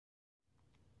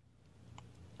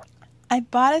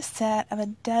bought a set of a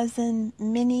dozen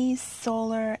mini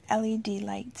solar LED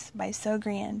lights by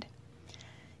SoGrand.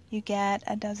 You get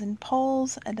a dozen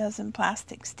poles, a dozen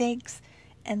plastic stakes,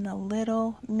 and the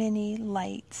little mini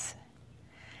lights.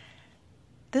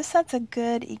 This set's a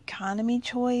good economy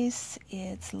choice.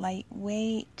 It's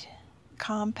lightweight,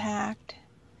 compact,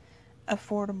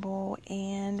 affordable,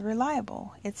 and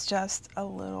reliable. It's just a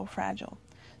little fragile.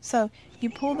 So you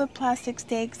pull the plastic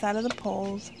stakes out of the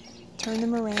poles, turn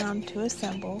them around to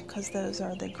assemble, because those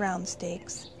are the ground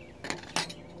stakes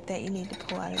that you need to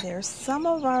pull out of there. Some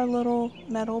of our little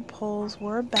metal poles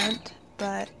were bent,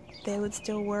 but they would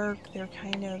still work. They're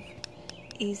kind of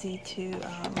easy to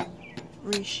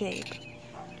reshape.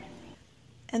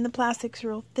 And the plastic's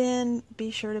real thin. Be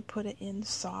sure to put it in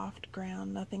soft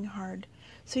ground, nothing hard.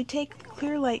 So you take the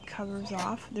clear light covers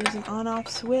off. There's an on-off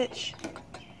switch.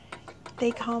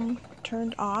 They come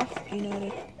turned off,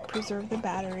 to preserve the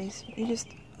batteries. You just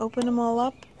open them all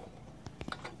up,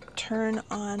 turn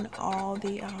on all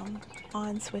the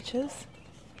on switches,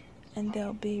 and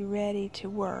they'll be ready to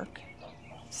work.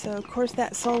 So of course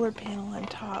that solar panel on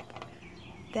top,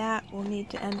 that will need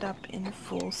to end up in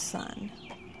full sun.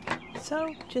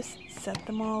 So just set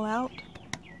them all out,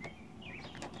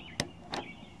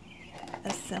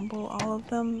 assemble all of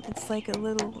them. It's like a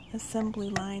little assembly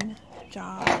line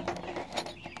job.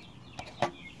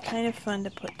 Kind of fun to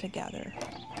put together.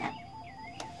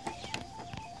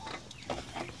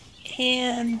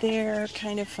 And they're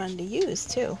kind of fun to use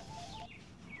too.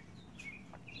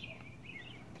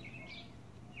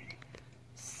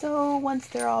 So once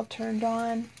they're all turned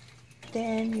on,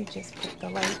 then you just put the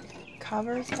light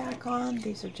covers back on.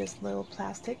 These are just little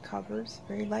plastic covers,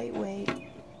 very lightweight.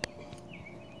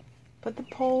 Put the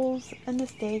poles and the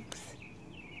stakes.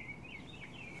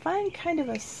 Find kind of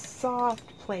a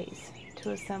soft place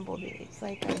to assemble these,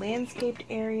 like a landscaped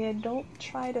area. Don't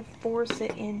try to force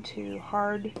it into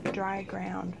hard, dry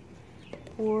ground,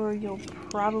 or you'll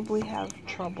probably have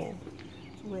trouble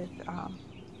with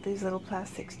these little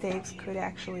plastic stakes. Could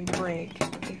actually break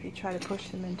if you try to push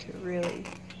them into really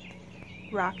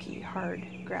rocky, hard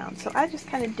ground. So I just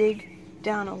kind of dig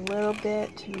down a little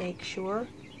bit to make sure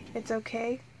it's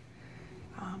okay.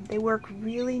 They work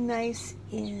really nice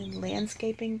in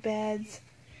landscaping beds.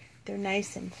 They're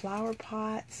nice in flower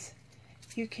pots.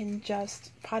 You can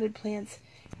just, potted plants,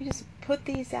 you just put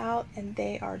these out and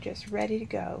they are just ready to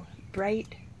go.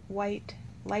 Bright, white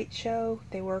light show.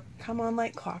 They come on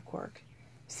like clockwork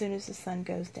as soon as the sun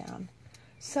goes down.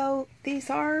 So these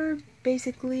are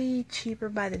basically cheaper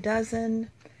by the dozen.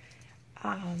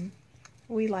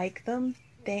 We like them.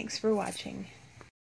 Thanks for watching.